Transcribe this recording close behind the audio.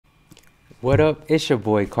What up? It's your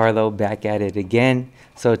boy Carlo back at it again.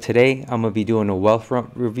 So today I'm gonna be doing a Wealthfront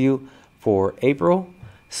review for April.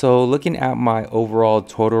 So looking at my overall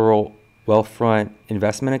total Wealthfront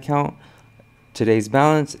investment account, today's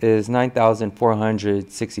balance is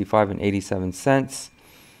 $9,465.87.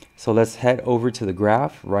 So let's head over to the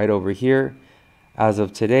graph right over here. As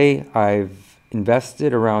of today, I've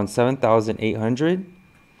invested around 7,800.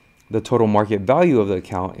 The total market value of the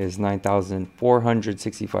account is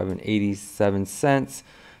 $9,465.87.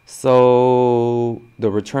 So the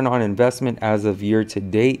return on investment as of year to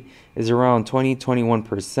date is around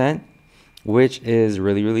 21%, which is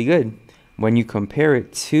really good. When you compare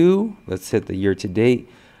it to, let's hit the year to date.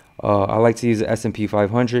 I like to use the S&P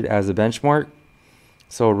 500 as a benchmark.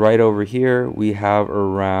 So right over here, we have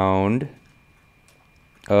around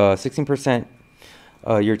 16%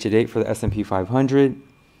 year to date for the S&P 500.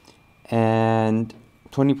 And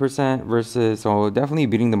 20% versus, so definitely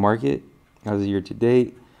beating the market as a year to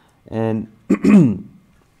date. And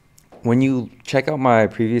when you check out my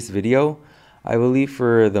previous video, I believe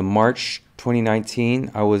for the March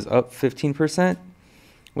 2019, I was up 15%,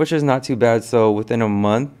 which is not too bad. So within a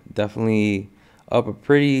month, definitely up a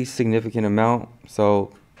pretty significant amount.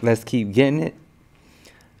 So let's keep getting it.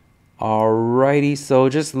 Alrighty, so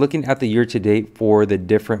just looking at the year to date for the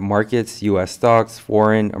different markets, US stocks,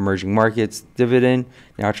 foreign, emerging markets, dividend,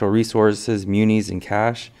 natural resources, munis, and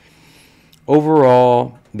cash.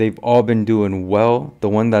 Overall, they've all been doing well. The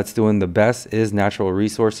one that's doing the best is natural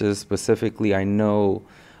resources. Specifically, I know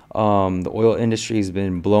the oil industry has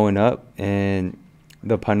been blowing up, and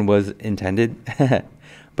the pun was intended.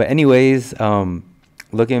 But anyways,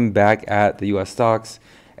 looking back at the US stocks,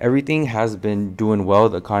 everything has been doing well.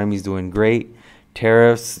 The economy is doing great.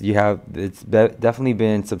 Tariffs, it's definitely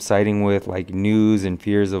been subsiding with like news and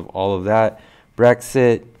fears of all of that.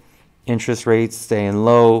 Brexit, interest rates staying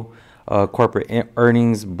low, corporate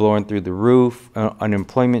earnings blowing through the roof,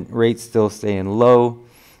 unemployment rates still staying low,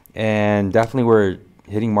 and definitely we're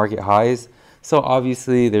hitting market highs. So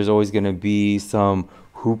obviously there's always going to be some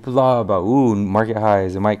hoopla about, ooh, market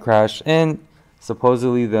highs, it might crash, and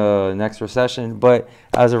supposedly the next recession. But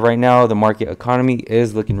as of right now, the market economy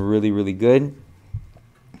is looking really good.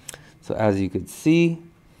 So as you could see,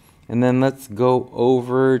 and then let's go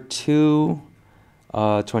over to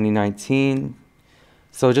 2019.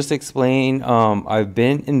 So just to explain, I've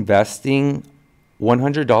been investing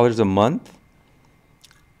 $100 a month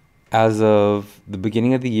as of the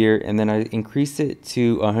beginning of the year, and then I increased it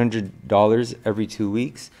to $100 every 2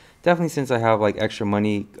 weeks. Definitely since I have like extra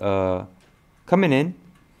money coming in.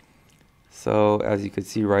 So as you could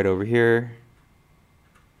see right over here,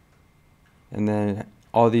 and then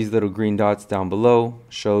all these little green dots down below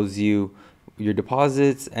shows you your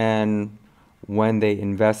deposits and when they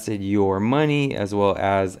invested your money, as well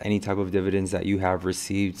as any type of dividends that you have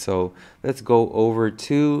received. So let's go over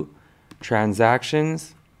to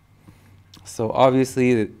transactions. So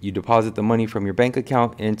obviously you deposit the money from your bank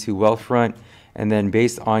account into Wealthfront, and then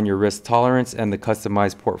based on your risk tolerance and the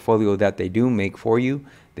customized portfolio that they do make for you,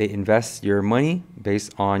 they invest your money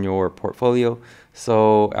based on your portfolio.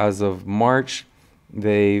 So as of March,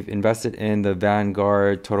 they've invested in the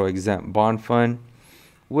Vanguard Total Exempt Bond Fund,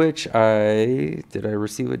 which did I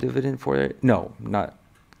receive a dividend for it? No, not.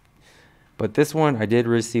 But this one, I did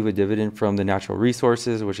receive a dividend from the natural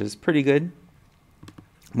resources, which is pretty good.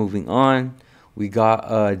 Moving on, we got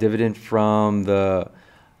a dividend from the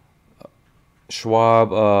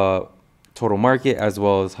Schwab total market, as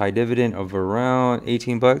well as high dividend of around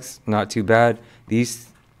 18 bucks. Not too bad. These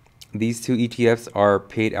two ETFs are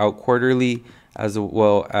paid out quarterly, as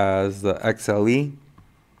well as the XLE.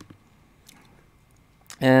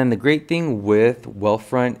 And the great thing with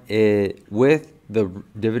Wealthfront, with the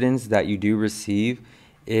dividends that you do receive,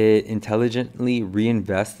 it intelligently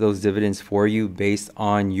reinvests those dividends for you based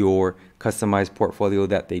on your customized portfolio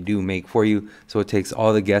that they do make for you. So it takes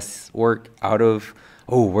all the guesswork out of,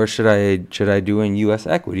 oh, where should I do in US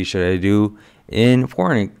equity? Should I do in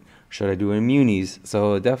foreign? Should I do in munis?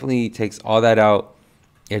 So it definitely takes all that out.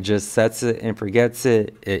 It just sets it and forgets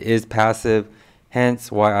it. It is passive,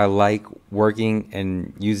 hence why I like working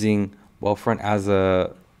and using Wealthfront as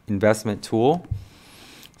a investment tool.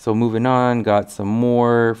 So moving on, got some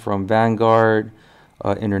more from Vanguard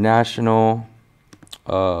International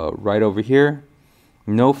right over here.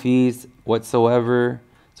 No fees whatsoever.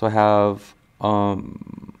 So I have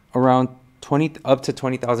around up to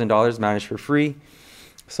 $20,000 managed for free.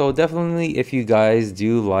 So definitely, if you guys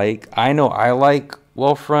do like, I know I like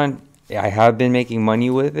Wealthfront. I have been making money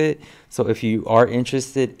with it. So if you are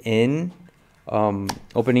interested in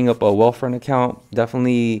opening up a Wealthfront account.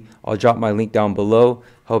 Definitely, I'll drop my link down below.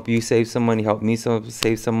 Help you save some money, help me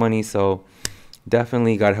save some money. So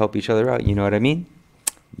definitely got to help each other out. You know what I mean?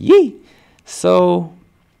 Yee! So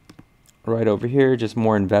right over here, just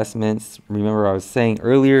more investments. Remember, I was saying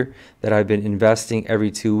earlier that I've been investing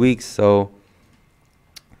every 2 weeks. So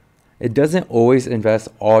it doesn't always invest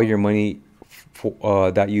all your money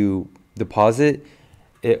that you deposit.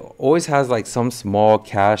 It always has like some small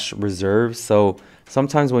cash reserves. So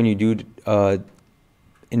sometimes when you do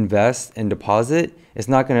invest and deposit, it's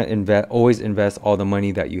not going to always invest all the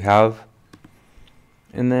money that you have.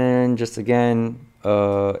 And then just again,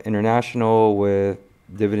 international with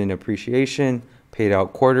dividend appreciation paid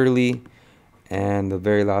out quarterly. And the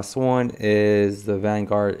very last one is the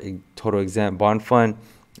Vanguard Total Exempt Bond Fund,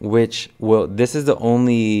 which this is the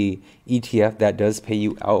only ETF that does pay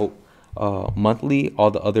you out monthly.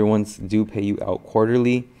 All the other ones do pay you out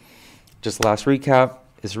quarterly. Just last recap,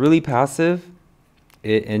 it's really passive.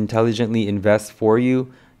 It intelligently invests for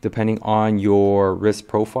you depending on your risk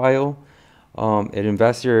profile. It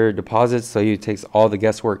invests your deposits, so it takes all the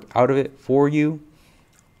guesswork out of it for you.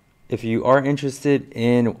 If you are interested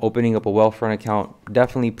in opening up a Wealthfront account,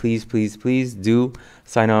 definitely please do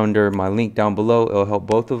sign under my link down below. It'll help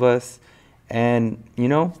both of us. And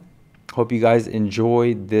hope you guys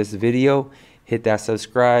enjoyed this video. Hit that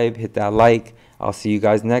subscribe, hit that like. I'll see you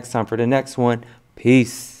guys next time for the next one.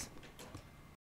 Peace.